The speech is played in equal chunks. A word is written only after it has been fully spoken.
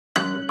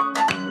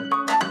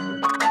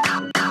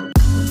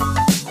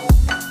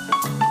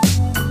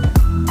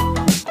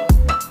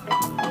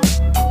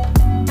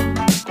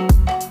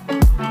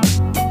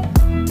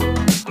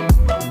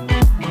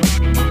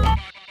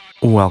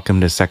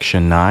Welcome to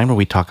Section 9, where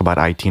we talk about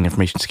IT and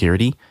information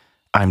security.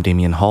 I'm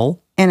Damian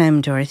Hull. And I'm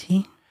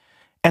Dorothy.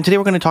 And today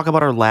we're going to talk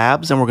about our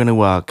labs, and we're going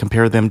to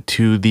compare them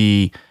to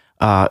the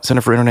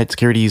Center for Internet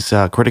Security's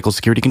critical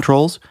security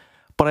controls.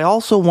 But I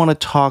also want to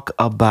talk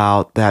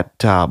about that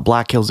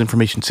Black Hills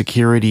Information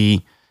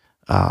Security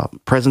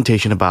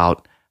presentation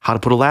about how to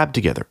put a lab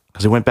together,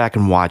 because I went back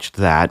and watched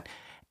that.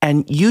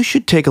 And you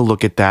should take a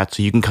look at that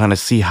so you can kind of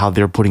see how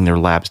they're putting their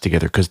labs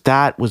together, because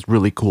that was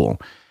really cool.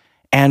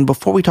 And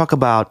before we talk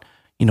about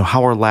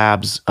how our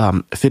labs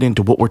fit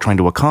into what we're trying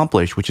to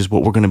accomplish, which is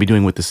what we're going to be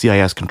doing with the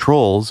CIS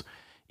controls,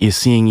 is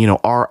seeing,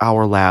 are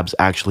our labs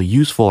actually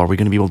useful? Are we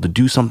going to be able to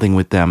do something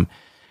with them?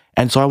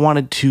 And so I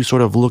wanted to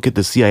sort of look at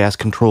the CIS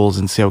controls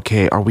and say,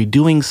 okay, are we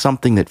doing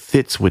something that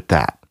fits with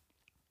that?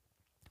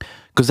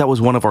 Because that was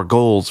one of our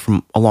goals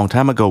from a long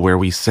time ago, where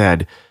we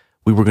said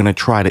we were going to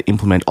try to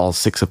implement all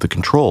 6 of the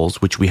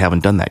controls, which we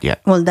haven't done that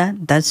yet. Well,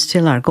 that's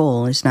still our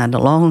goal. It's not a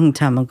long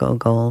time ago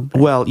goal.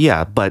 Well,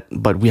 yeah, but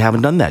we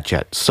haven't done that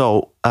yet.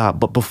 So,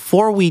 but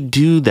before we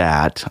do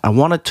that, I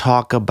want to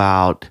talk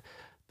about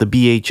the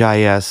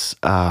BHIS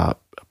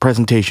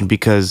presentation,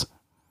 because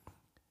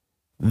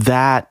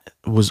that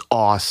was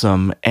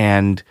awesome,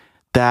 and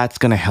that's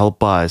going to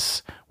help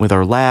us with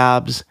our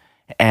labs.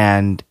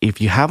 And if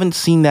you haven't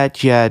seen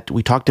that yet,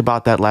 we talked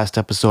about that last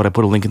episode. I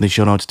put a link in the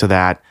show notes to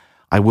that.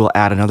 I will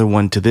add another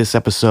one to this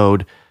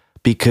episode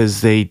because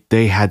they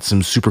had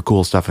some super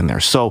cool stuff in there.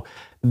 So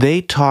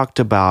they talked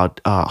about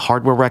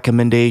hardware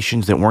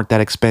recommendations that weren't that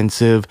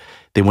expensive.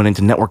 They went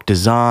into network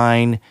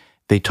design.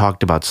 They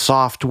talked about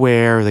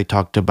software. They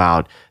talked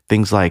about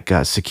things like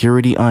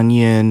Security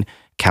Onion,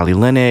 Kali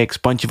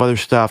Linux, bunch of other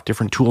stuff,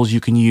 different tools you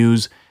can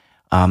use.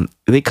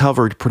 They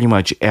covered pretty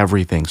much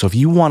everything. So if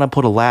you want to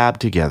put a lab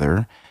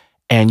together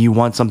and you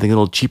want something a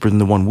little cheaper than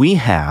the one we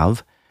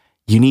have,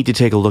 you need to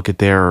take a look at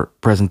their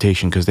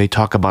presentation, because they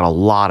talk about a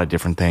lot of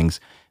different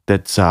things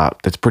that's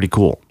pretty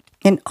cool.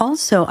 And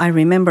also, I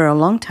remember a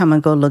long time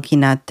ago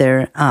looking at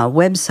their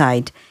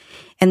website,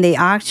 and they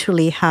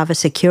actually have a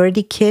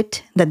security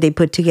kit that they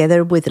put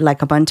together with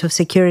like a bunch of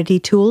security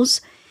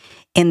tools,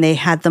 and they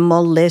had them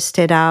all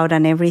listed out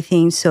and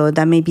everything. So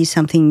that may be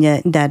something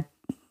that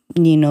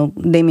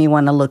they may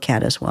want to look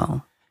at as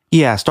well.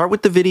 Yeah, start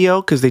with the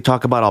video, because they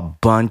talk about a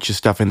bunch of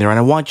stuff in there. And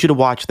I want you to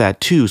watch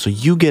that too, so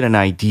you get an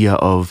idea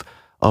of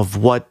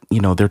what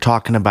they're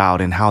talking about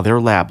and how their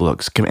lab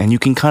looks. And you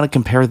can kind of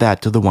compare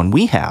that to the one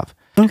we have.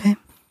 Okay.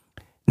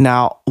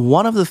 Now,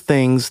 one of the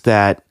things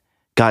that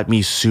got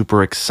me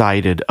super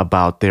excited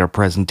about their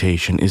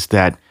presentation is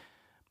that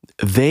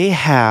they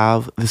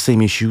have the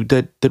same issue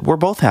that we're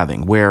both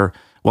having, where,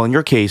 well, in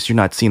your case, you're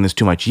not seeing this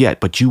too much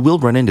yet, but you will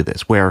run into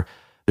this, where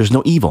there's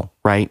no evil,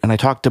 right? And I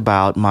talked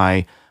about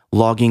my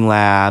logging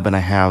lab, and I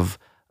have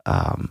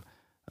not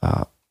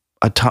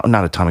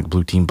Atomic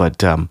Blue Team,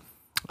 but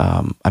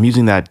I'm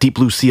using that Deep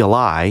Blue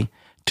CLI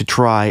to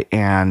try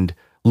and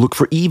look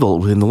for evil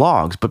within the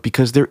logs. But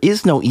because there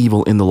is no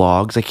evil in the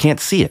logs, I can't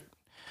see it.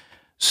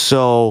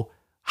 So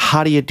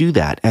how do you do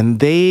that? And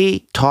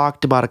they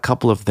talked about a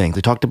couple of things.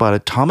 They talked about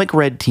Atomic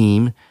Red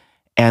Team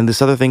and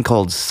this other thing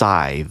called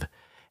Scythe.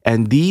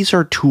 And these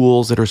are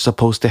tools that are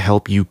supposed to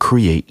help you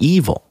create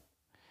evil.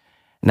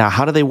 Now,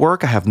 how do they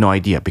work? I have no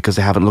idea, because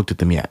I haven't looked at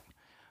them yet.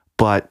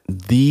 But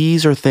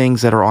these are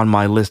things that are on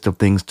my list of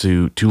things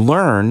to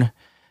learn,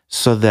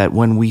 so that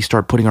when we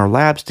start putting our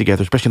labs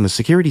together, especially on the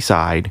security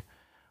side,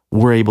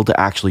 we're able to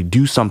actually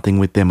do something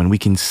with them, and we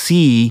can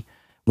see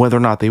whether or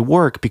not they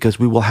work, because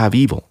we will have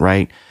evil,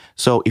 right?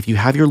 So if you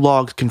have your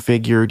logs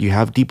configured, you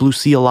have Deep Blue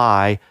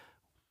CLI,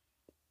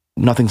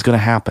 nothing's going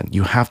to happen.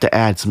 You have to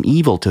add some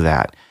evil to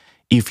that.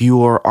 If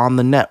you're on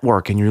the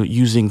network and you're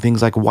using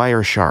things like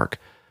Wireshark,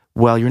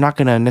 well, you're not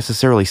going to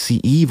necessarily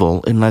see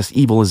evil unless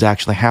evil is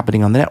actually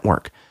happening on the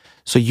network.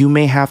 So you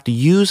may have to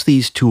use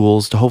these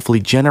tools to hopefully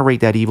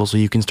generate that evil so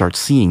you can start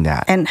seeing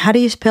that. And how do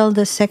you spell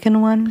the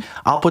second one?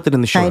 I'll put that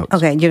in the show notes.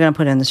 Okay, you're going to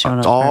put it in the show notes.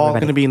 It's all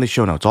going to be in the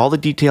show notes. All the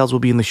details will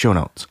be in the show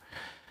notes.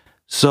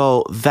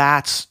 So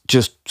that's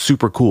just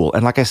super cool.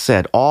 And like I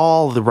said,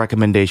 all the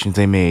recommendations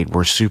they made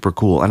were super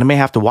cool. And I may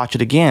have to watch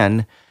it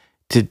again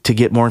to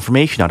get more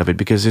information out of it,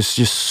 because there's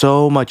just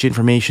so much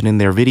information in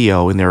their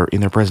video, in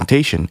their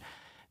presentation,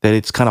 that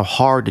it's kind of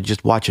hard to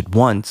just watch it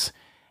once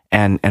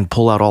and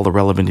pull out all the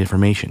relevant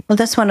information. Well,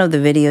 that's one of the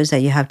videos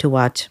that you have to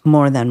watch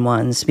more than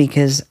once,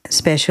 because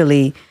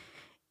especially,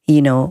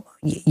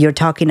 you're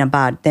talking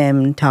about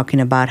them talking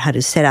about how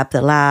to set up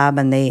the lab,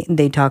 and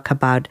they talk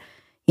about,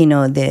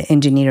 the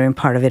engineering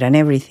part of it and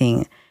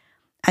everything.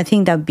 I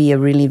think that'd be a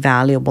really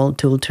valuable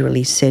tool to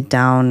really sit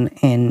down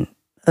and,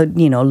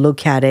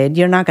 look at it.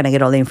 You're not going to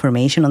get all the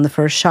information on the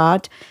first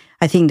shot.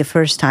 I think the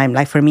first time,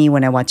 like for me,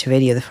 when I watch a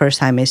video, the first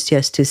time is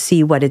just to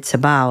see what it's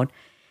about.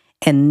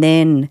 And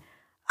then,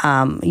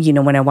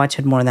 when I watch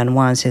it more than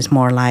once, it's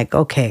more like,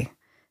 okay,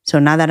 so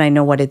now that I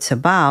know what it's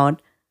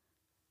about,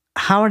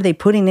 how are they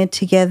putting it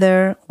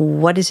together?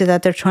 What is it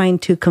that they're trying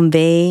to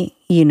convey?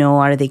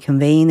 Are they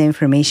conveying the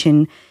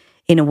information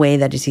in a way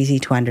that is easy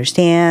to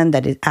understand,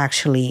 that it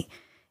actually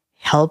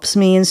helps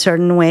me in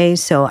certain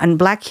ways. So, and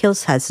Black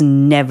Hills has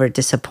never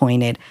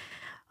disappointed.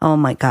 Oh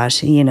my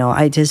gosh,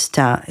 I just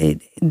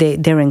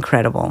they're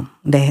incredible.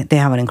 They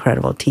have an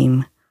incredible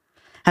team,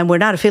 and we're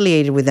not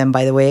affiliated with them,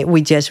 by the way.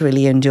 We just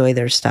really enjoy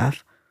their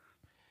stuff.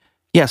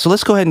 Yeah, so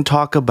let's go ahead and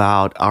talk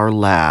about our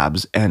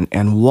labs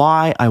and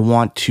why I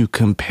want to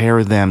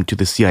compare them to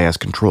the CIS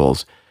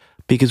controls.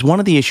 Because one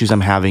of the issues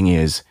I'm having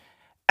is,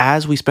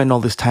 as we spend all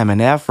this time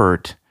and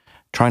effort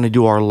trying to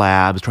do our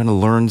labs, trying to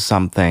learn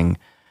something,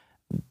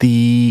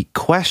 the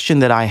question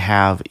that I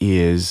have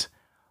is,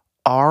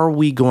 are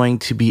we going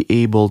to be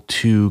able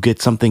to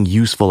get something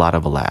useful out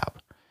of a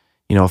lab?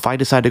 If I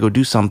decide to go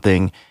do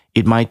something,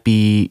 it might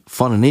be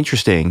fun and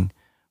interesting,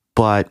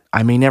 but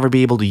I may never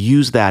be able to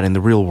use that in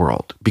the real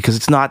world because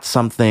it's not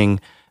something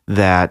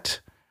that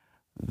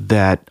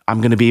I'm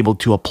going to be able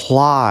to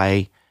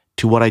apply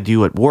to what I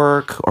do at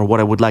work or what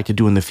I would like to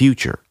do in the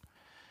future.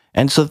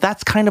 And so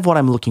that's kind of what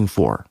I'm looking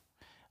for.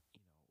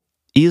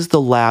 Is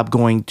the lab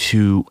going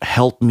to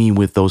help me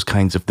with those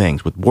kinds of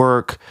things, with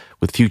work,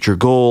 with future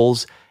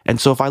goals?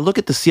 And so if I look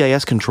at the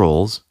CIS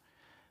controls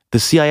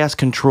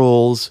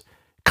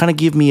kind of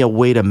give me a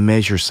way to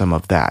measure some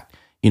of that.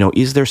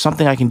 Is there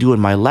something I can do in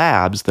my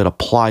labs that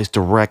applies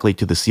directly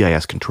to the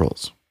CIS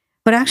controls?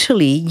 But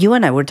actually, you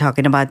and I were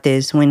talking about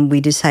this when we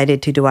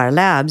decided to do our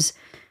labs.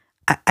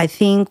 I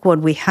think what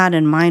we had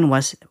in mind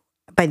was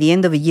by the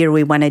end of the year,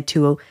 we wanted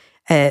to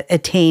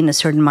attain a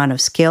certain amount of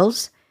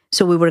skills.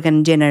 So we were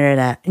going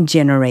to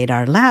generate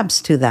our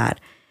labs to that.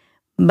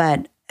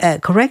 But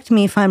correct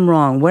me if I'm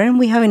wrong. Weren't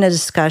we having a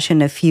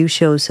discussion a few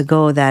shows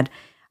ago that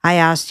I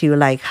asked you,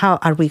 like, how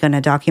are we going to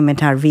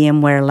document our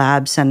VMware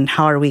labs and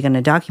how are we going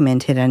to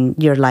document it? And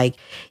you're like,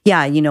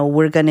 yeah,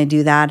 we're going to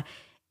do that.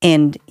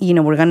 And,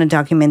 we're going to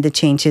document the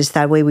changes.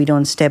 That way we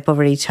don't step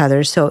over each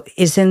other. So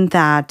isn't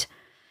that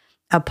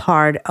a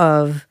part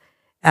of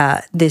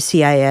the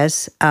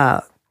CIS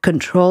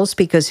controls?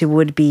 Because it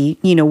would be,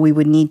 we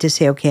would need to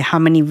say, okay, how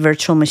many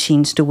virtual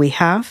machines do we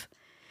have?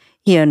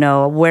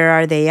 Where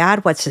are they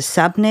at? What's the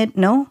subnet?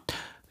 No?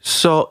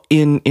 So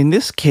in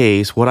this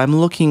case, what I'm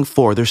looking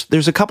for,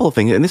 there's a couple of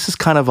things, and this is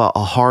kind of a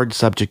hard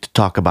subject to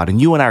talk about, and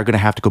you and I are going to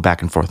have to go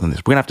back and forth on this.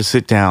 We're going to have to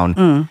sit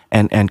down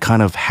and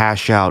kind of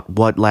hash out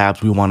what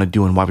labs we want to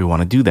do and why we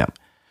want to do them.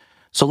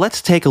 So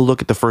let's take a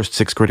look at the first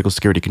 6 critical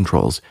security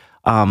controls.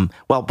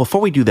 Well,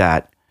 before we do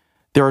that,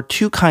 there are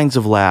 2 kinds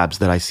of labs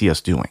that I see us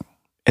doing.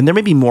 And there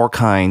may be more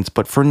kinds,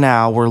 but for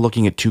now, we're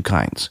looking at 2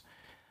 kinds.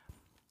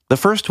 The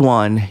first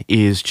one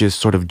is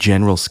just sort of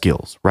general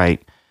skills, right?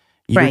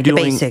 The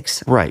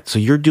basics. Right. So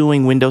you're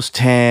doing Windows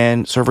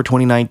 10, Server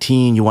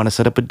 2019. You want to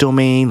set up a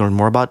domain, learn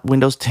more about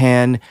Windows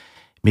 10,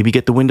 maybe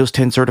get the Windows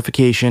 10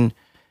 certification.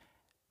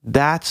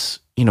 That's,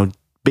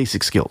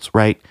 basic skills,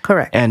 right?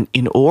 Correct. And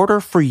in order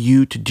for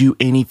you to do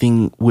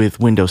anything with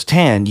Windows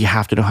 10, you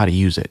have to know how to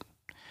use it.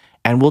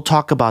 And we'll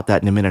talk about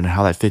that in a minute and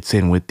how that fits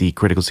in with the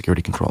critical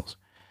security controls.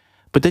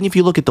 But then if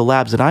you look at the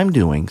labs that I'm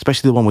doing,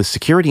 especially the one with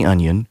Security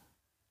Onion,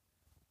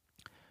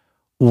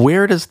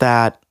 where does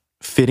that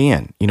fit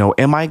in?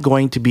 Am I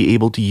going to be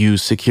able to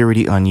use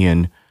Security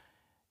Onion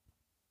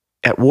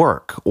at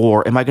work?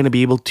 Or am I going to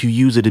be able to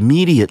use it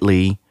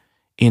immediately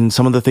in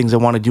some of the things I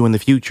want to do in the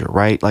future,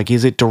 right? Like,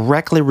 is it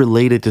directly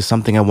related to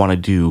something I want to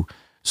do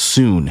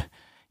soon?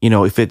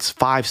 If it's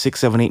 5, 6,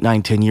 7, 8,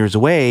 9, 10 years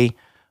away,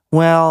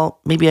 well,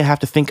 maybe I have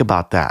to think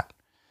about that.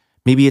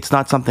 Maybe it's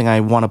not something I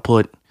want to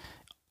put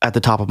at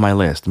the top of my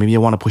list. Maybe I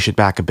want to push it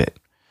back a bit.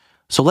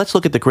 So let's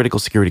look at the critical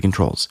security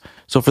controls.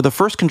 So for the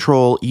first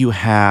control, you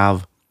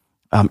have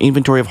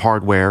inventory of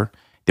hardware.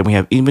 Then we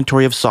have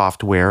inventory of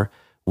software.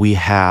 We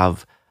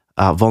have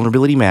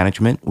vulnerability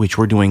management, which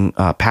we're doing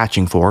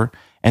patching for.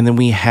 And then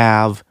we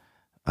have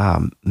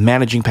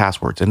managing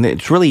passwords. And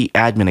it's really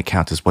admin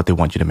accounts is what they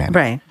want you to manage.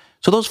 Right.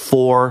 So those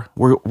 4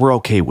 we're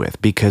okay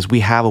with because we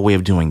have a way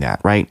of doing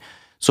that, right?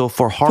 So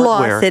for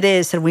hardware... Plus, it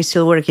is, and we're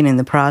still working in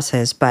the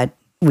process, but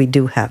we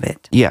do have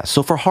it. Yeah.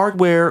 So for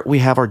hardware, we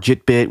have our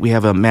JITbit. We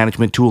have a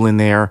management tool in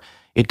there.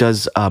 It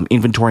does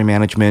inventory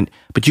management,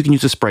 but you can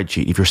use a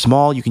spreadsheet. If you're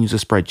small, you can use a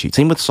spreadsheet.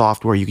 Same with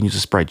software, you can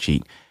use a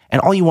spreadsheet.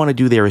 And all you want to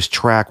do there is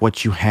track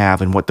what you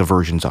have and what the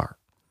versions are.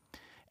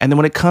 And then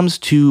when it comes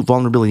to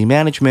vulnerability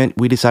management,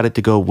 we decided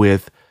to go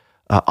with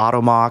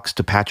AutoMox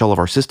to patch all of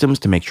our systems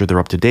to make sure they're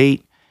up to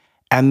date.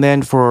 And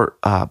then for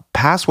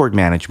password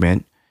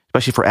management,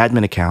 especially for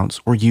admin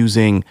accounts, we're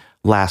using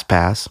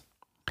LastPass.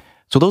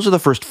 So those are the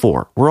first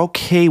 4. We're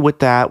okay with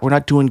that. We're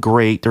not doing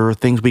great. There are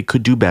things we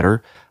could do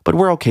better, but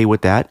we're okay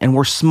with that. And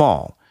we're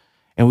small.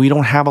 And we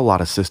don't have a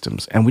lot of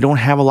systems. And we don't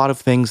have a lot of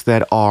things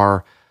that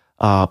are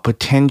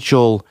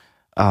potential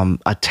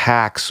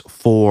attacks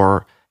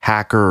for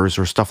hackers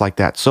or stuff like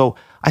that. So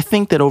I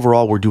think that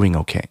overall we're doing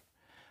okay.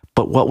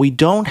 But what we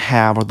don't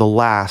have are the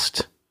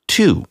last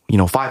 2,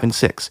 5 and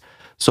 6.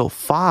 So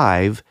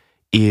 5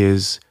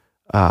 is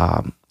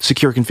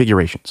secure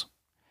configurations.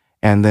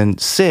 And then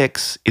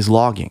 6 is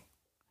logging.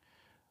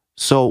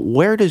 So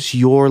where does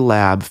your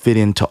lab fit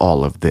into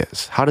all of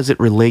this? How does it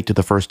relate to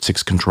the first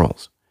 6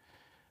 controls?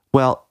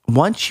 Well,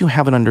 once you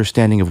have an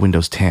understanding of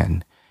Windows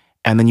 10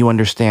 and then you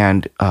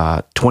understand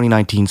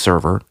 2019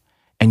 server,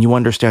 and you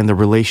understand the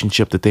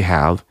relationship that they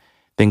have,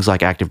 things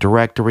like Active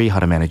Directory, how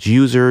to manage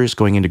users,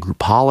 going into group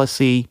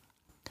policy.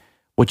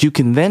 What you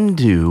can then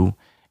do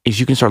is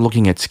you can start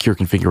looking at secure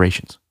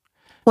configurations.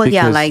 Well,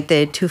 yeah, like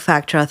the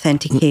two-factor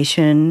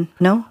authentication,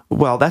 no?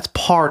 Well, that's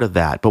part of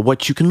that. But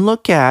what you can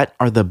look at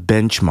are the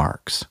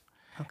benchmarks.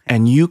 Okay.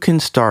 And you can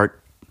start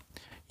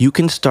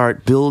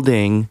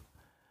building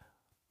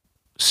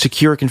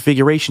secure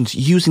configurations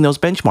using those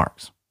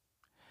benchmarks.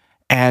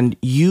 And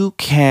you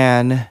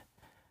can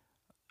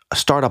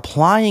start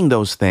applying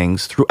those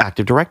things through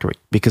Active Directory,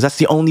 because that's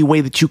the only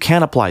way that you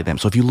can apply them.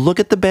 So if you look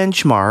at the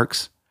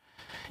benchmarks,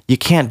 you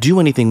can't do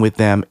anything with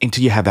them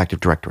until you have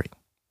Active Directory.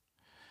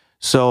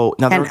 So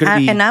now they're going to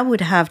be... And I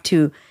would have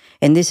to,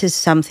 and this is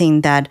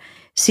something that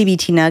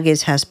CBT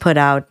Nuggets has put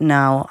out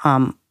now,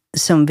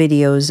 some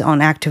videos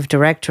on Active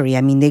Directory.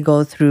 I mean, they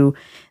go through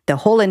the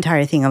whole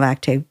entire thing of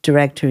Active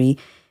Directory,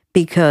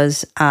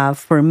 because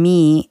for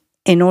me,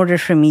 in order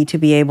for me to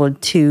be able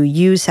to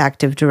use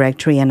Active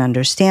Directory and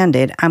understand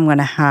it, I'm going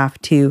to have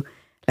to,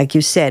 like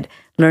you said,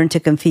 learn to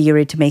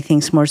configure it to make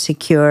things more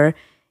secure.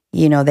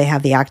 You know, they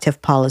have the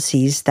active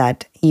policies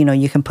that, you know,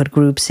 you can put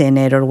groups in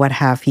it or what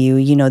have you,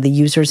 you know, the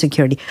user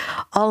security.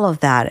 All of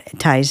that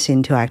ties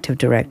into Active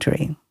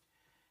Directory.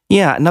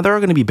 Yeah, now there are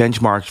going to be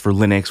benchmarks for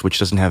Linux, which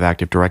doesn't have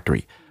Active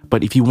Directory.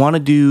 But if you want to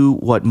do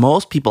what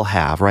most people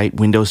have, right,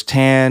 Windows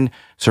 10,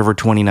 Server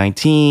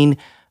 2019,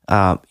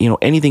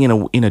 anything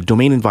in a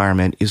domain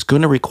environment is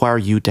going to require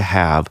you to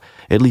have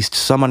at least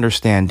some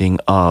understanding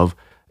of,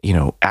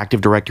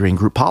 Active Directory and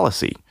group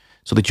policy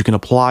so that you can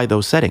apply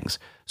those settings.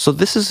 So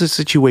this is a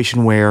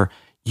situation where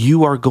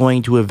you are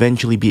going to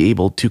eventually be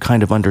able to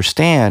kind of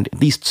understand at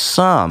least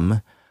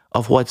some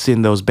of what's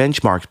in those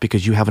benchmarks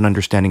because you have an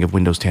understanding of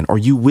Windows 10, or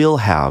you will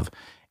have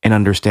an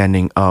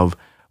understanding of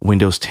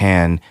Windows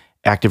 10,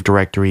 Active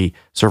Directory,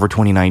 Server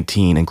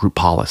 2019, and group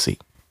policy.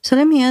 So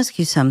let me ask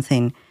you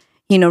something.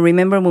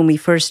 Remember when we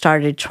first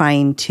started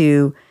trying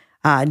to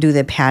do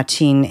the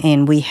patching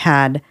and we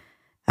had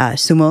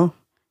Sumo,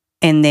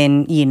 and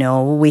then,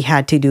 we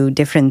had to do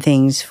different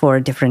things for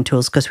different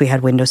tools because we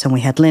had Windows and we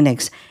had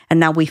Linux. And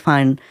now we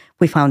found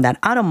that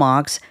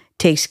Automox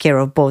takes care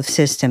of both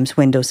systems,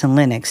 Windows and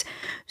Linux.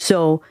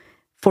 So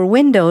for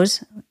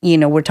Windows,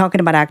 we're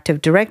talking about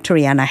Active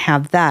Directory, and I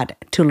have that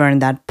to learn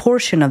that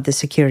portion of the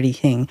security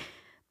thing.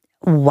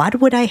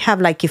 What would I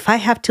have? Like if I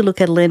have to look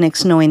at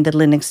Linux knowing that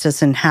Linux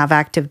doesn't have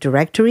Active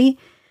Directory,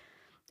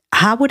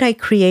 how would I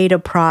create a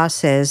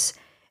process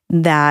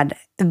that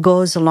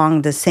goes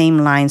along the same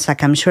lines?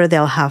 Like I'm sure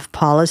they'll have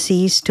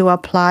policies to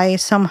apply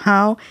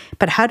somehow,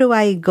 but how do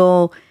I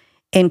go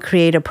and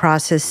create a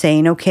process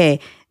saying, okay,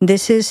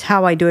 this is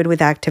how I do it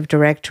with Active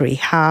Directory.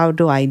 How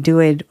do I do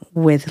it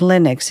with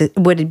Linux?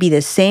 Would it be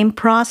the same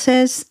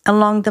process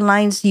along the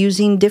lines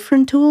using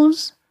different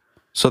tools?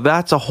 So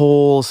that's a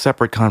whole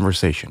separate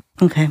conversation.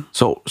 Okay.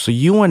 So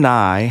you and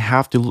I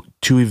have to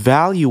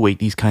evaluate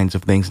these kinds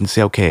of things and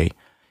say, okay,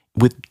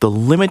 with the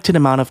limited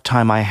amount of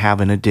time I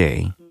have in a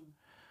day,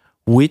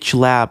 which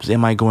labs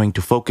am I going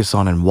to focus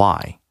on and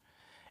why?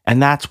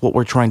 And that's what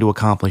we're trying to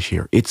accomplish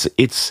here.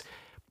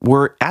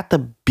 We're at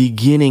the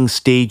beginning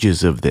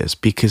stages of this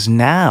because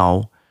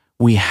now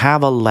we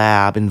have a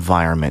lab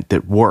environment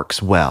that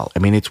works well. I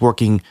mean, it's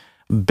working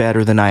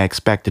better than I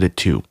expected it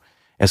to.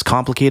 As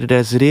complicated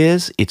as it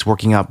is, it's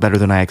working out better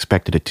than I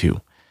expected it to.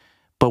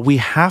 But we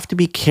have to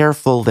be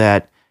careful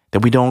that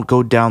we don't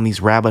go down these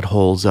rabbit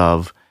holes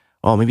of,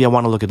 oh, maybe I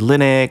want to look at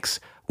Linux,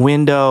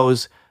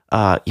 Windows,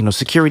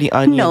 security.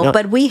 No,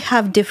 but we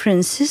have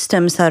different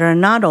systems that are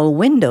not all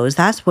Windows.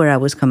 That's where I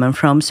was coming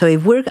from. So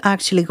if we're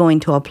actually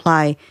going to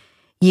apply,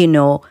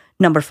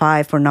 number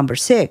 5 or number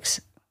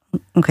 6,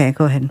 okay,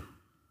 go ahead.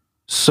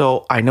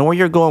 So I know where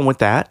you're going with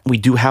that. We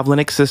do have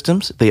Linux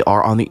systems. They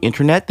are on the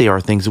internet. They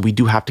are things that we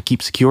do have to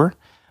keep secure.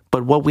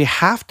 But what we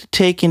have to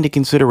take into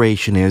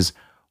consideration is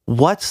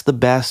what's the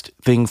best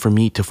thing for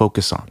me to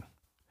focus on?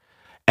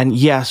 And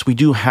yes, we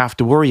do have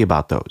to worry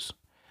about those.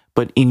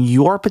 But in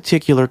your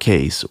particular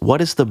case, what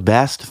is the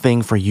best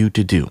thing for you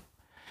to do?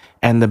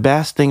 And the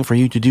best thing for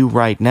you to do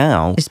right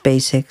now is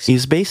basics.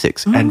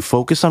 Mm-hmm. And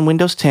focus on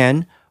Windows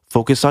 10,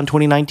 focus on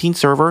 2019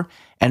 server,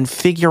 and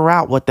figure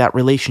out what that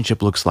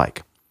relationship looks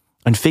like.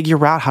 And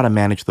figure out how to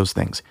manage those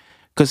things.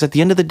 Because at the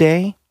end of the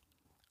day,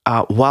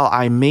 while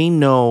I may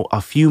know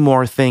a few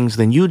more things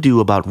than you do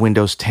about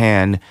Windows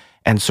 10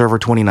 and Server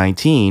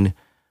 2019,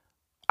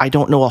 I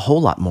don't know a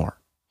whole lot more.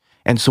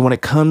 And so when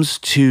it comes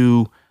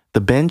to the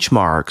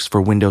benchmarks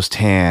for Windows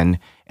 10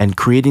 and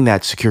creating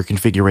that secure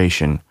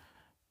configuration,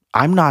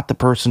 I'm not the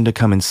person to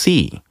come and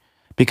see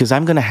because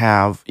I'm going to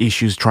have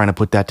issues trying to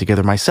put that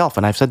together myself.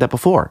 And I've said that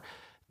before,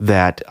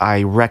 that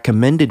I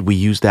recommended we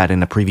use that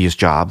in a previous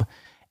job.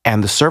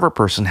 And the server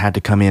person had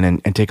to come in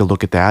and take a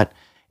look at that.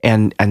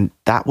 And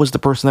that was the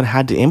person that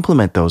had to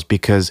implement those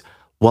because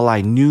while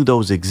I knew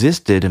those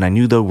existed and I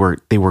knew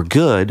they were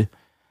good,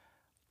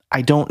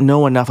 I don't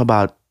know enough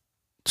about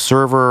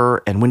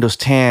server and Windows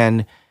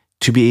 10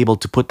 to be able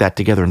to put that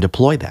together and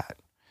deploy that.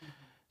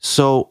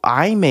 So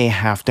I may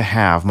have to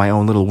have my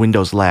own little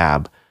Windows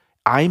lab.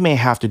 I may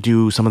have to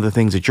do some of the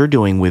things that you're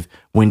doing with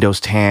Windows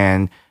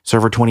 10,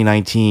 Server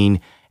 2019,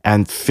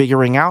 and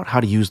figuring out how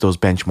to use those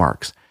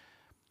benchmarks.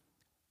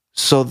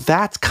 So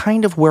that's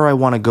kind of where I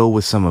want to go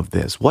with some of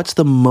this. What's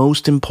the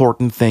most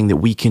important thing that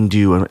we can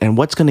do, and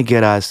what's going to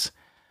get us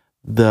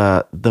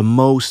the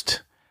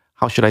most,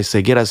 how should I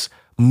say, get us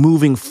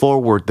moving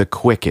forward the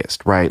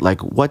quickest, right?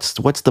 Like what's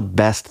the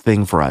best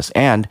thing for us?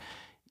 And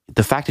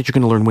the fact that you're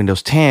going to learn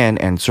Windows 10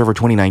 and Server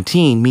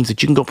 2019 means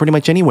that you can go pretty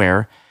much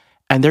anywhere,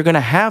 and they're going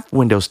to have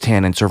Windows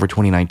 10 and Server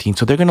 2019.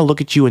 So they're going to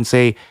look at you and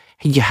say,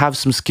 hey, you have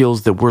some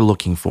skills that we're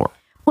looking for.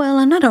 Well,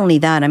 and not only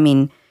that, I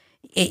mean,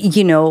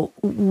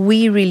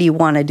 we really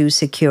want to do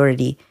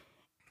security.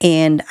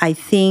 And I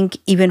think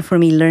even for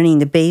me learning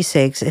the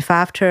basics, if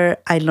after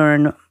I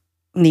learn,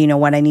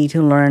 what I need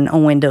to learn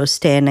on Windows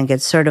 10 and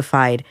get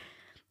certified,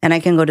 and I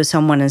can go to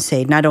someone and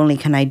say, not only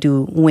can I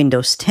do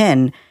Windows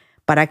 10,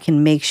 but I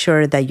can make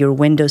sure that your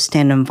Windows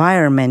 10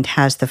 environment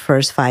has the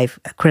first 5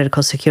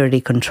 critical security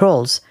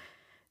controls.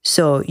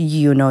 So,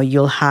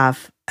 you'll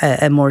have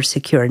a more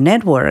secure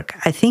network.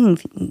 I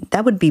think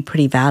that would be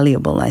pretty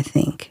valuable, I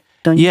think.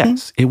 Don't you think?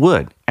 Yes, it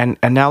would. And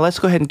now let's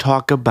go ahead and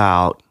talk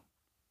about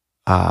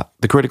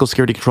the critical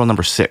security control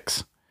number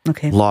 6,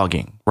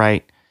 logging,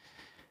 right?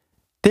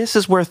 This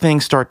is where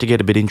things start to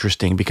get a bit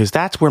interesting because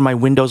that's where my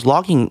Windows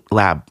logging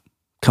lab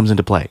comes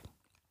into play.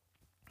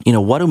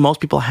 What do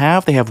most people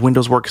have? They have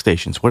Windows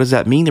workstations. What does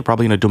that mean? They're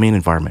probably in a domain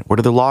environment. Where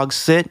do the logs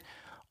sit?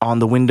 On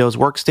the Windows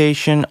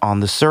workstation,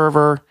 on the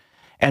server,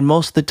 and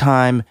most of the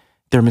time,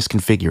 they're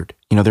misconfigured.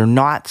 They're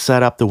not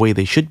set up the way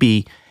they should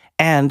be.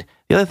 And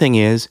the other thing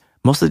is,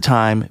 most of the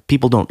time,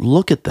 people don't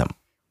look at them.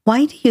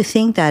 Why do you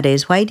think that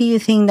is? Why do you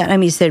think that? I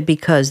mean, is it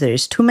because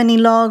there's too many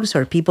logs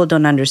or people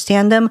don't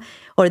understand them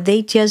or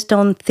they just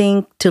don't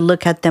think to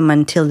look at them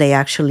until they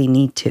actually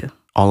need to?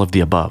 All of the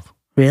above.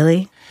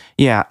 Really?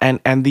 Yeah.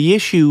 And the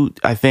issue,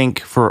 I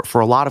think, for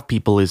a lot of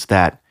people is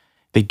that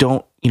they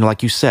don't,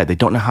 like you said, they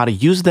don't know how to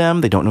use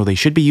them. They don't know they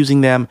should be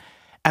using them.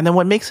 And then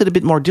what makes it a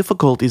bit more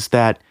difficult is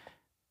that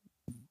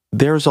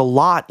there's a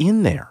lot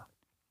in there.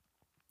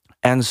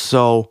 And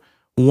so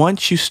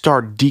once you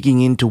start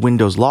digging into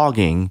Windows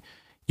logging,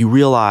 you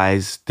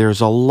realize there's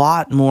a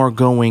lot more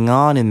going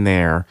on in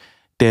there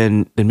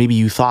than maybe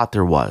you thought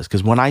there was.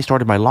 Because when I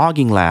started my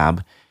logging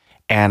lab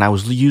and I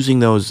was using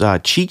those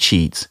cheat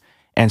sheets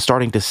and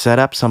starting to set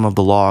up some of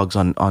the logs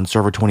on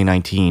Server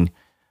 2019,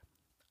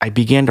 I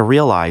began to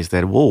realize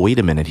that, whoa, wait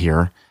a minute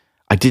here.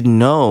 I didn't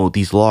know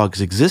these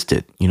logs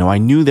existed. I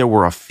knew there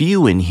were a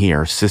few in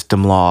here,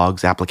 system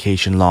logs,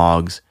 application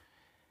logs,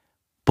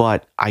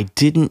 but I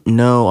didn't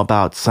know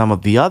about some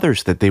of the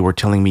others that they were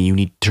telling me you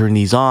need to turn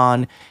these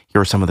on.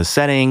 Here are some of the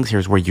settings.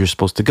 Here's where you're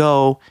supposed to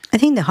go. I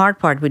think the hard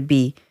part would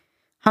be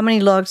how many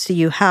logs do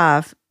you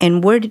have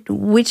and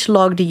which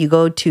log do you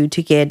go to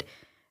get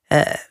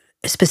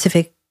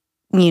specific,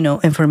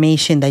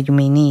 information that you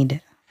may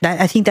need.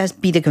 I think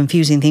that'd be the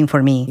confusing thing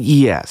for me.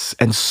 Yes.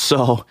 And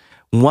so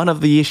one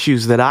of the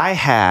issues that I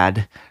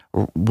had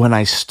when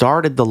I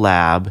started the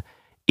lab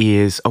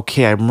is,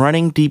 okay, I'm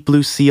running Deep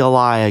Blue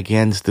CLI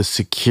against the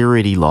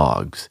security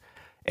logs,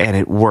 and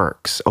it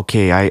works.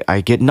 Okay,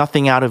 I get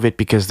nothing out of it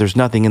because there's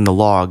nothing in the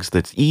logs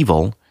that's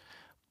evil,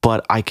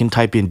 but I can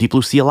type in Deep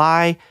Blue CLI,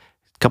 a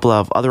couple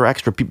of other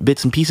extra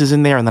bits and pieces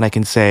in there, and then I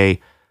can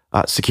say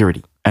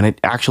security. And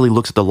it actually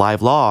looks at the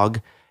live log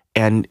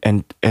and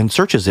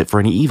searches it for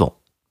any evil.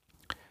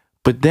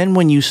 But then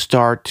when you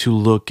start to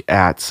look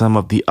at some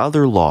of the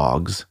other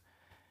logs,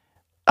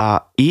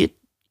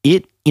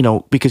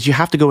 because you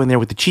have to go in there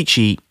with the cheat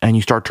sheet and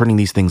you start turning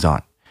these things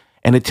on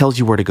and it tells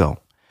you where to go.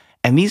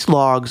 And these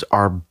logs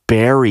are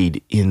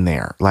buried in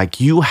there. Like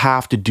you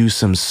have to do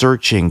some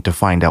searching to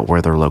find out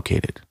where they're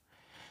located.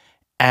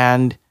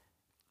 And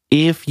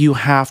if you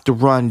have to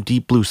run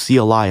Deep Blue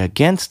CLI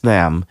against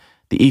them,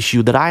 the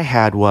issue that I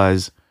had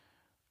was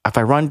if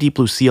I run Deep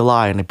Blue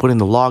CLI and I put in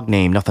the log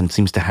name, nothing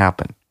seems to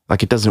happen.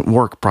 Like it doesn't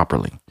work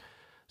properly.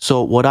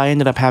 So what I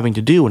ended up having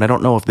to do, and I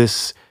don't know if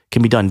this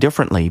can be done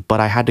differently, but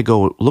I had to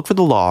go look for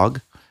the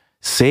log,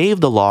 save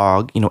the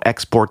log,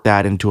 export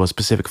that into a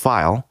specific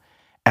file,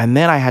 and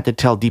then I had to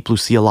tell Deep Blue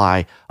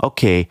CLI,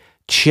 okay,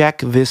 check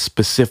this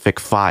specific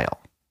file.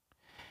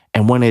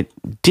 And when it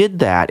did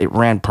that, it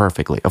ran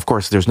perfectly. Of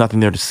course, there's nothing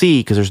there to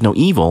see because there's no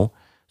evil,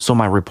 so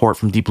my report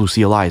from Deep Blue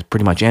CLI is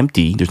pretty much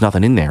empty. There's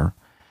nothing in there.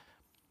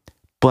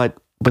 But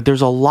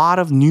there's a lot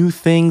of new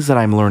things that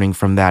I'm learning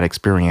from that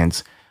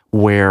experience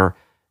where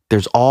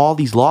there's all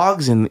these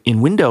logs in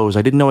Windows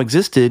I didn't know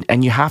existed,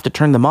 and you have to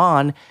turn them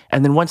on.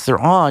 And then once they're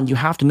on, you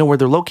have to know where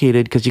they're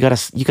located because you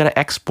gotta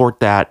export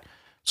that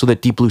so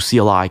that Deep Blue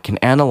CLI can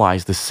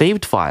analyze the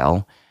saved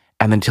file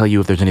and then tell you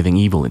if there's anything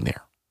evil in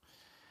there.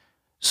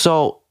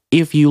 So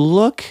if you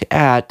look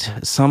at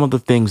some of the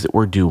things that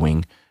we're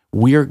doing,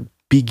 we're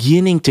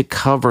beginning to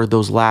cover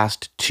those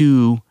last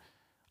 2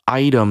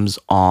 items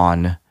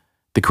on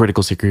the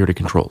critical security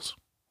controls,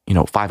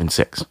 5 and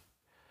 6.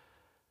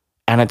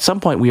 And at some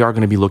point, we are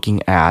going to be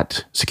looking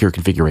at secure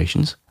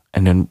configurations.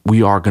 And then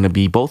we are going to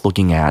be both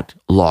looking at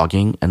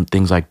logging and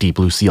things like Deep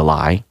Blue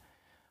CLI.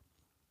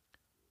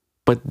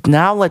 But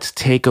now let's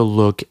take a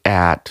look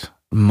at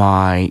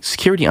my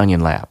Security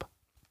Onion lab.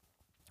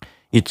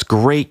 It's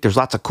great. There's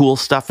lots of cool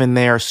stuff in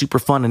there, super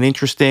fun and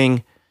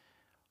interesting.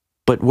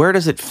 But where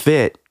does it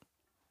fit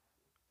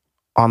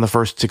on the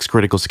first 6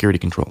 critical security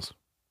controls?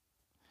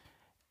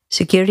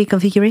 Security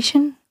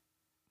configuration?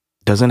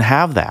 Doesn't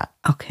have that.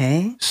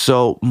 Okay.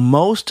 So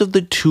most of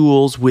the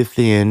tools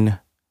within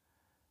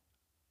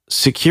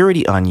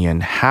Security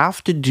Onion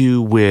have to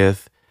do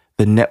with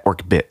the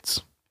network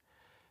bits.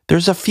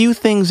 There's a few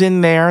things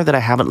in there that I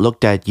haven't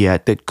looked at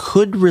yet that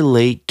could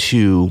relate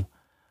to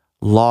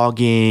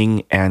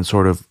logging and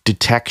sort of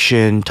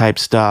detection type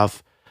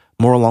stuff,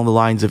 more along the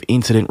lines of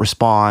incident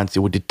response. It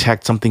would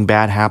detect something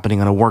bad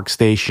happening on a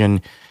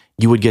workstation.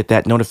 You would get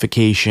that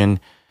notification.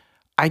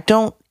 I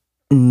don't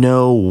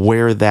know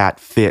where that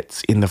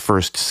fits in the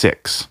first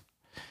 6.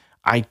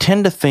 I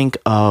tend to think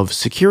of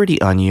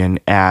Security Onion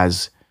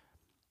as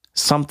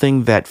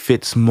something that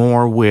fits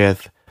more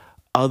with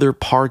other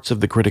parts of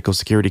the critical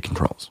security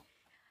controls.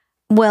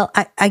 Well,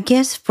 I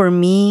guess for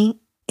me,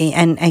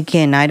 and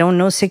again, I don't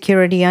know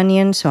Security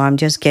Onion, so I'm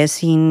just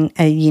guessing,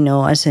 as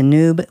a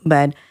noob,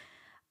 but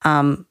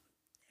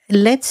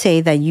let's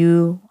say that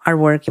you are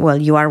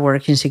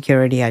working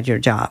security at your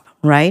job,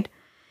 right?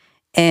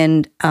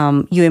 And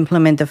you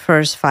implement the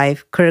first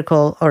 5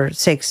 critical or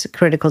 6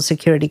 critical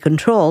security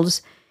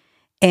controls,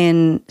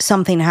 and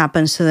something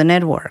happens to the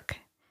network.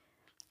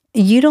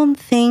 You don't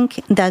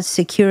think that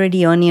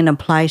Security Onion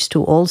applies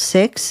to all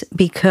 6?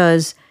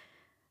 Because,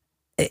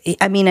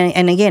 I mean,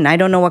 and again, I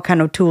don't know what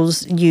kind of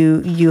tools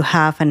you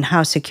have and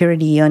how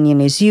Security Onion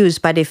is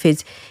used, but if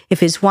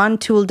it's one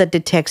tool that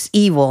detects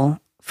evil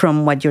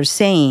from what you're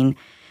saying,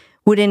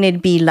 wouldn't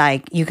it be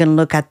like you can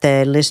look at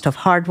the list of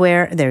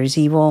hardware, there is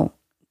evil.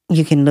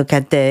 You can look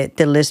at the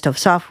list of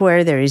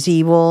software, there is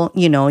evil.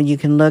 You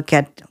can look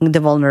at the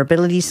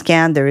vulnerability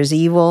scan, there is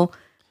evil.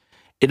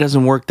 It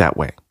doesn't work that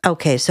way.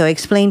 Okay, so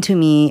explain to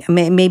me,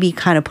 maybe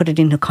kind of put it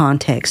into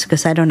context,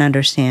 because I don't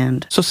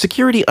understand. So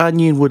Security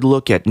Onion would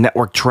look at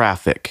network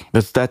traffic.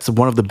 That's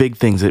one of the big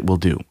things it will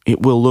do.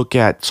 It will look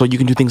at, so you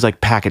can do things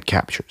like packet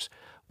captures.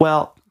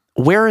 Well,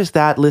 where is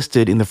that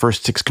listed in the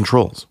first 6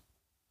 controls?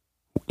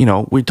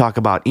 We talk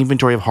about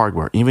inventory of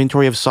hardware,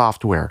 inventory of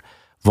software,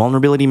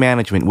 vulnerability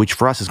management, which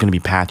for us is going to be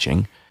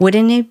patching.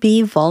 Wouldn't it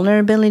be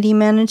vulnerability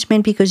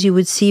management? Because you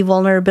would see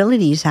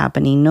vulnerabilities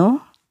happening,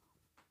 no?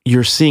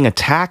 You're seeing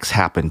attacks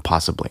happen,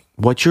 possibly.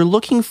 What you're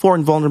looking for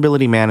in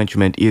vulnerability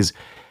management is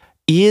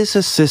a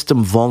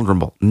system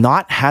vulnerable?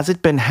 Not has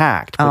it been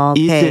hacked, but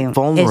is it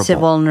vulnerable? Is it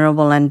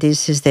vulnerable? And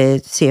this is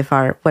the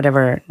CFR,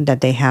 whatever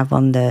that they have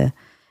on the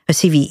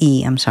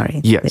CVE, I'm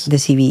sorry. Yes. The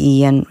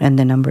CVE and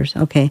the numbers.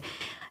 Okay.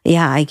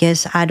 Yeah, I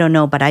guess, I don't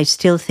know, but I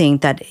still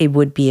think that it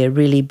would be a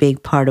really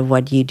big part of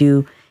what you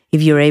do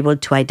if you're able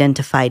to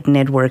identify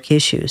network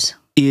issues.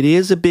 It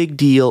is a big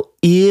deal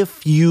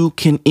if you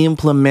can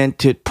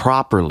implement it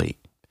properly.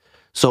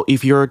 So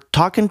if you're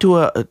talking to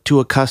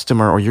a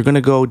customer, or you're going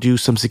to go do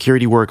some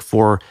security work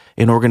for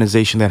an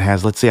organization that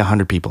has, let's say,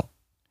 100 people,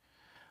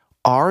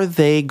 are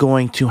they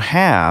going to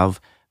have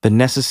the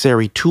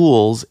necessary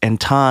tools and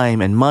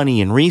time and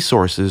money and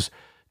resources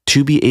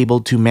to be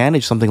able to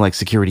manage something like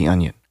Security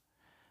Onion?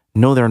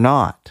 No, they're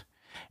not.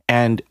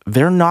 And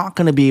they're not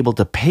going to be able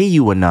to pay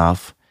you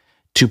enough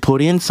to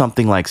put in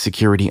something like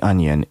Security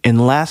Onion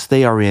unless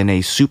they are in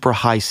a super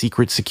high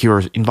secret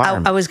secure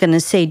environment. I was going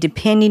to say,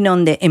 depending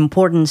on the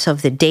importance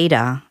of the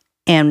data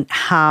and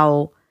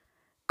how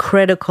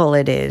critical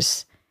it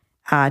is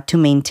to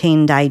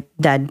maintain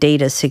that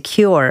data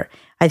secure,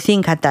 I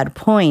think at that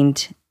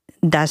point,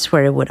 that's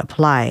where it would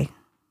apply.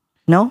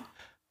 No?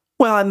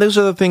 Well, and those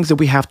are the things that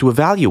we have to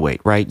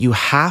evaluate, right? You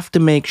have to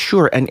make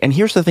sure. And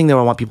here's the thing that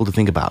I want people to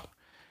think about.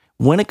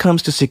 When it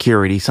comes to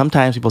security,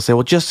 sometimes people say,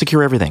 well, just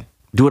secure everything.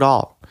 Do it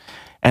all.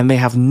 And they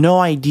have no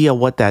idea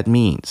what that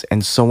means.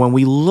 And so when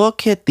we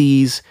look at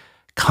these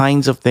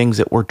kinds of things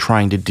that we're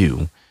trying to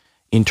do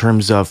in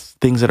terms of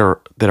things that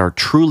are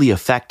truly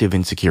effective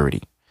in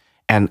security,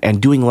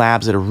 and doing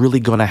labs that are really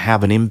going to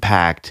have an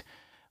impact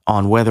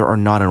on whether or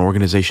not an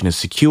organization is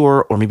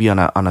secure, or maybe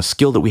on a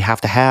skill that we have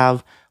to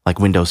have, like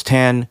Windows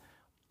 10,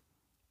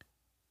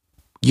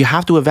 you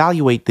have to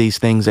evaluate these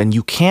things, and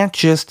you can't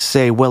just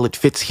say, well, it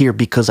fits here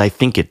because I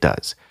think it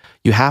does.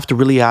 You have to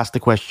really ask the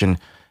question,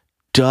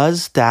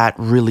 does that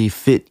really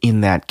fit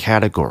in that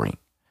category?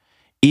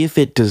 If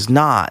it does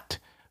not,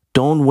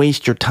 don't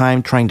waste your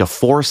time trying to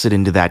force it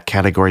into that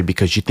category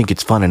because you think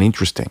it's fun and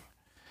interesting.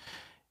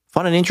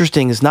 Fun and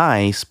interesting is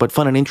nice, but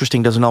fun and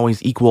interesting doesn't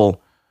always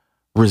equal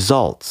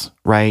results,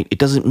 right? It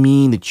doesn't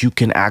mean that you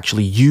can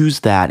actually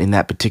use that in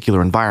that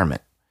particular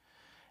environment.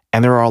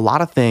 And there are a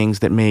lot of things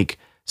that make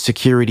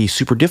security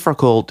super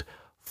difficult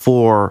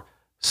for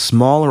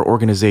smaller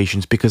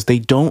organizations because they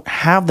don't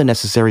have the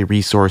necessary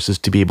resources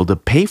to be able to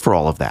pay for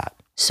all of that.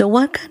 So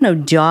what kind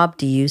of job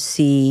do you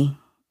see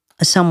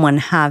someone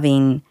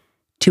having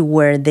to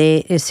where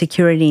a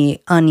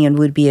Security Onion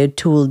would be a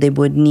tool they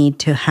would need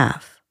to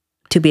have?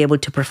 to be able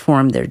to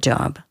perform their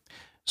job.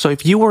 So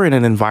if you were in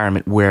an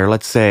environment where,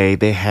 let's say,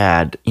 they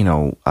had,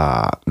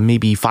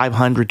 maybe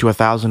 500 to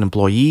 1,000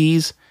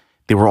 employees,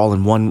 they were all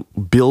in one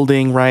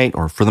building, right?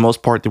 Or for the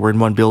most part, they were in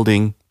one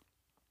building.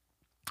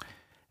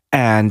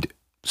 And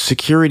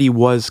security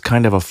was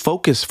kind of a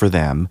focus for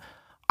them.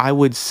 I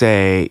would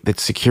say that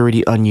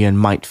Security Onion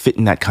might fit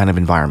in that kind of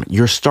environment.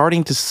 You're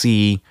starting to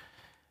see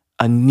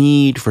a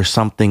need for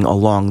something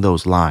along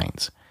those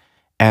lines.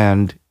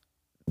 And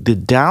the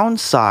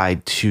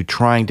downside to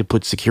trying to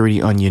put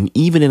Security Onion,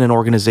 even in an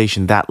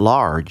organization that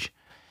large,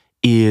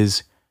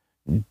 is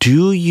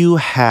do you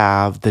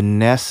have the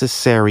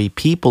necessary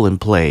people in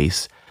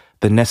place,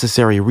 the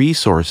necessary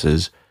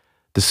resources,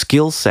 the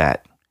skill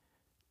set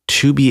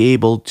to be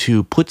able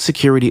to put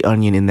Security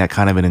Onion in that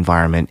kind of an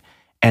environment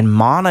and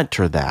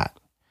monitor that?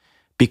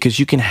 Because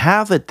you can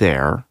have it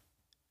there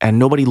and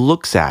nobody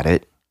looks at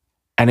it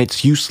and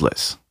it's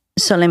useless.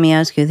 So let me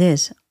ask you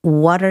this.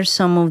 What are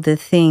some of the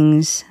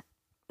things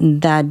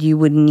that you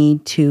would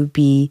need to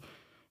be,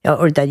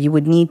 or that you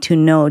would need to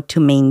know to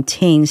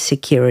maintain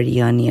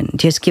Security Onion?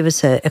 Just give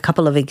us a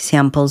couple of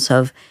examples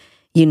of,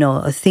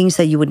 things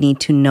that you would need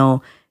to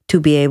know to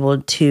be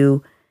able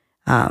to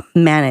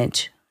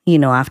manage,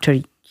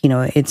 after,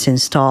 it's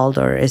installed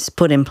or it's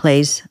put in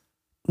place.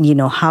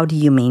 How do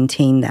you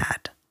maintain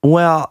that?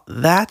 Well,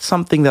 that's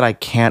something that I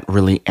can't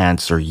really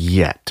answer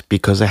yet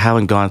because I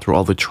haven't gone through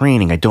all the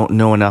training. I don't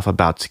know enough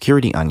about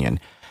Security Onion.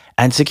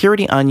 And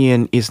Security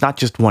Onion is not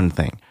just one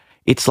thing.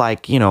 It's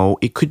like,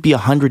 it could be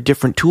 100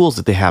 different tools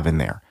that they have in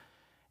there.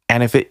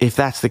 And if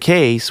that's the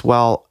case,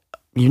 well,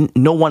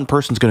 no one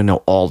person's going to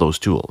know all those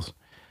tools.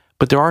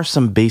 But there are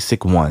some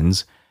basic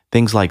ones,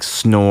 things like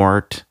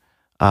Snort,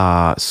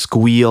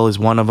 Squeal is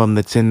one of them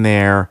that's in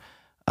there.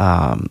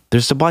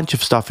 There's a bunch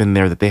of stuff in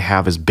there that they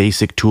have as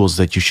basic tools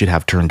that you should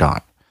have turned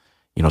on.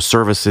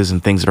 Services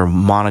and things that are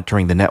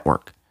monitoring the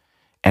network.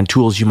 And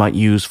tools you might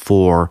use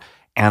for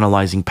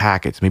analyzing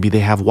packets. Maybe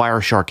they have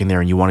Wireshark in there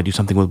and you want to do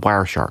something with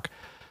Wireshark.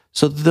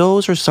 So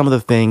those are some of the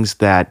things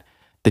that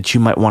you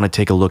might want to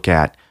take a look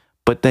at.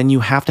 But then you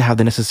have to have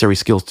the necessary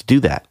skills to do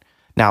that.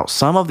 Now,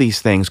 some of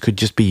these things could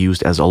just be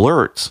used as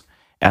alerts.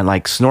 And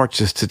like Snort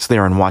just sits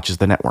there and watches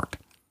the network.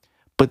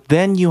 But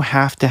then you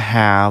have to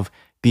have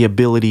the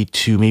ability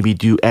to maybe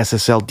do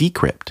SSL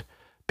decrypt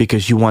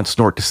because you want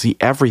Snort to see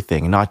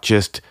everything, not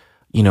just,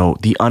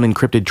 the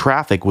unencrypted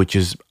traffic, which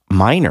is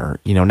minor.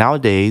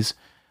 Nowadays,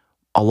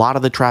 a lot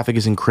of the traffic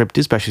is encrypted,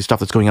 especially stuff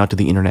that's going out to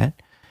the internet.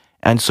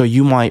 And so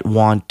you might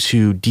want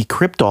to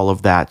decrypt all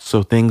of that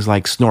so things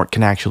like Snort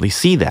can actually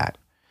see that.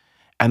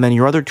 And then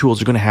your other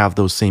tools are going to have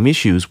those same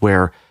issues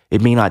where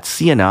it may not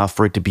see enough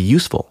for it to be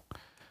useful.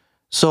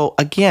 So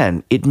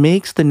again, it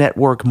makes the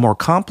network more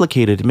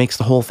complicated. It makes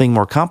the whole thing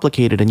more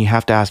complicated. And you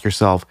have to ask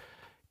yourself,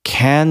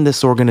 can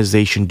this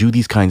organization do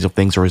these kinds of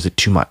things or is it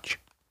too much?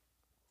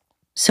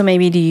 So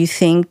maybe do you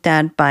think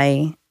that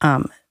by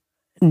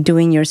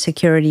doing your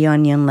Security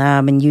Onion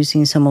lab and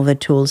using some of the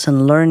tools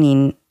and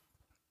learning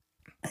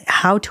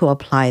how to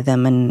apply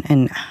them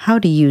and how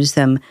to use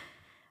them,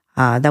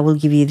 that will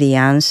give you the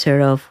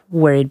answer of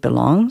where it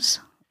belongs?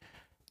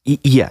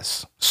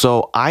 Yes.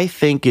 So I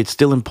think it's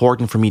still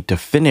important for me to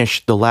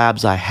finish the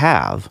labs I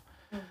have.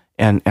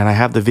 And I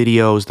have the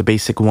videos, the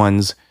basic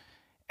ones.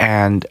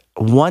 And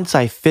once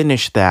I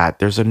finish that,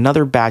 there's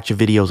another batch of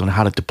videos on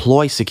how to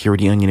deploy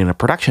Security Onion in a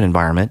production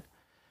environment.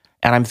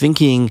 And I'm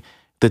thinking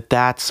that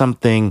that's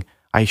something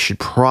I should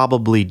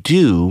probably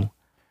do.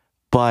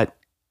 But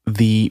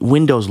the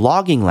Windows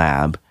logging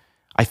lab,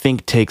 I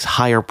think, takes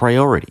higher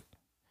priority.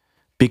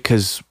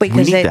 Because we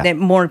need that.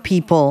 More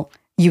people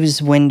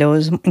use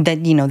Windows,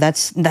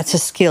 that's a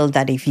skill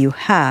that if you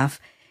have,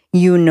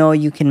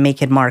 you can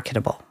make it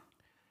marketable.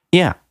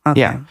 Yeah. Okay.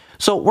 Yeah.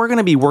 So we're going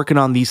to be working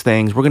on these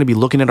things. We're going to be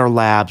looking at our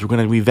labs. We're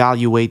going to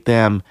evaluate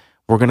them.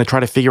 We're going to try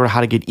to figure out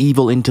how to get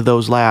evil into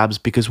those labs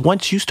because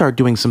once you start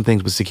doing some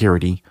things with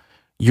security,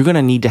 you're going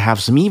to need to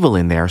have some evil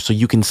in there so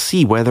you can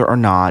see whether or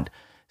not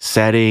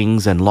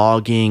settings and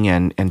logging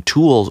and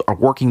tools are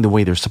working the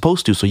way they're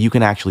supposed to so you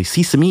can actually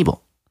see some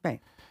evil. Right.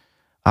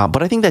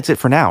 But I think that's it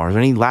for now. Are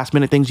there any last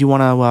minute things you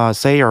want to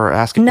say or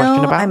ask a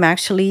question about? No, I'm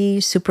actually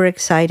super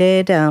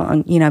excited.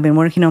 I've been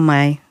working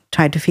on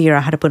trying to figure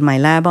out how to put my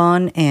lab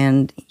on.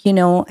 And,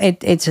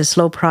 it's a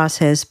slow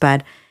process,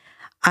 but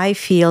I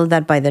feel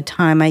that by the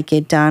time I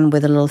get done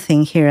with a little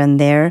thing here and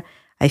there,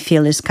 I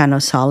feel it's kind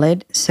of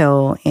solid.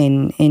 So,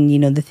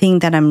 the thing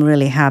that I'm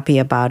really happy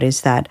about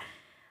is that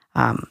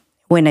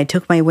when I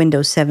took my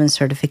Windows 7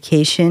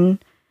 certification,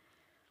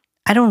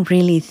 I don't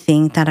really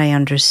think that I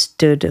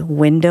understood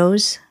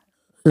Windows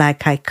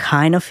like I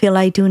kind of feel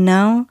I do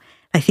now.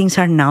 Like things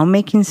are now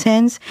making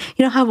sense.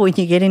 You know how when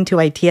you get into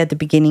IT at the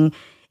beginning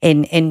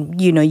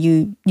and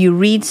you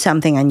read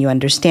something and you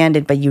understand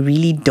it, but you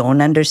really don't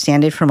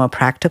understand it from a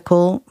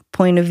practical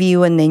point of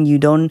view, and then you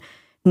don't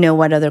know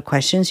what other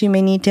questions you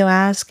may need to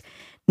ask.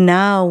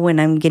 Now, when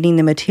I'm getting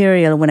the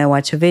material, when I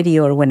watch a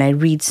video or when I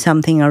read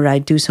something or I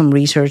do some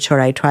research or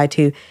I try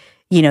to,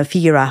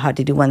 figure out how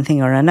to do one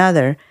thing or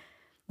another,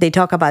 they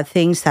talk about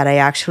things that I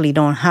actually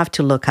don't have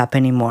to look up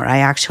anymore. I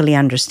actually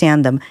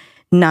understand them,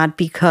 not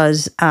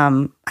because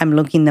I'm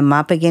looking them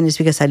up again. It's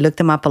because I looked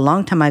them up a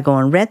long time ago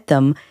and read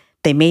them.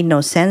 They made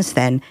no sense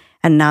then.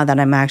 And now that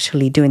I'm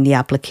actually doing the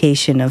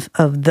application of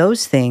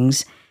those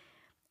things,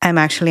 I'm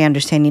actually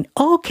understanding,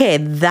 okay,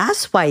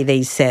 that's why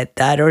they said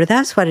that, or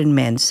that's what it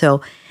meant.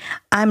 So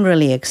I'm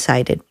really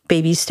excited.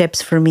 Baby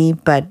steps for me,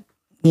 but,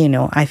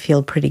 I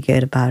feel pretty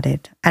good about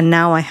it. And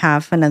now I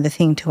have another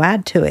thing to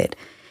add to it,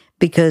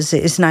 because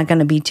it's not going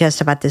to be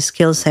just about the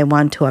skills I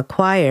want to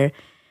acquire.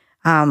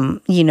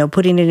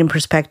 Putting it in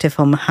perspective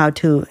on how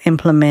to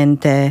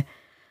implement the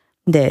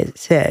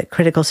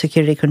critical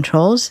security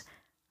controls,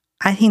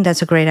 I think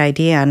that's a great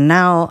idea. And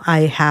now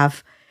I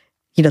have,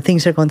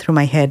 things are going through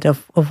my head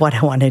of what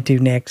I want to do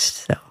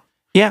next. So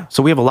Yeah,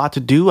 so we have a lot to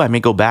do. I may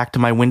go back to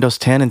my Windows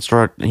 10 and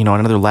start,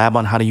 another lab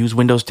on how to use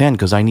Windows 10,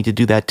 because I need to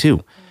do that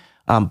too.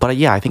 But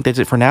yeah, I think that's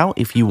it for now.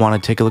 If you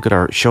want to take a look at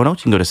our show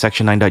notes, you can go to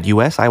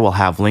section9.us. I will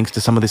have links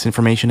to some of this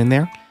information in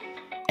there.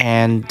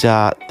 And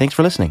thanks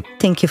for listening.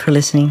 Thank you for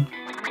listening.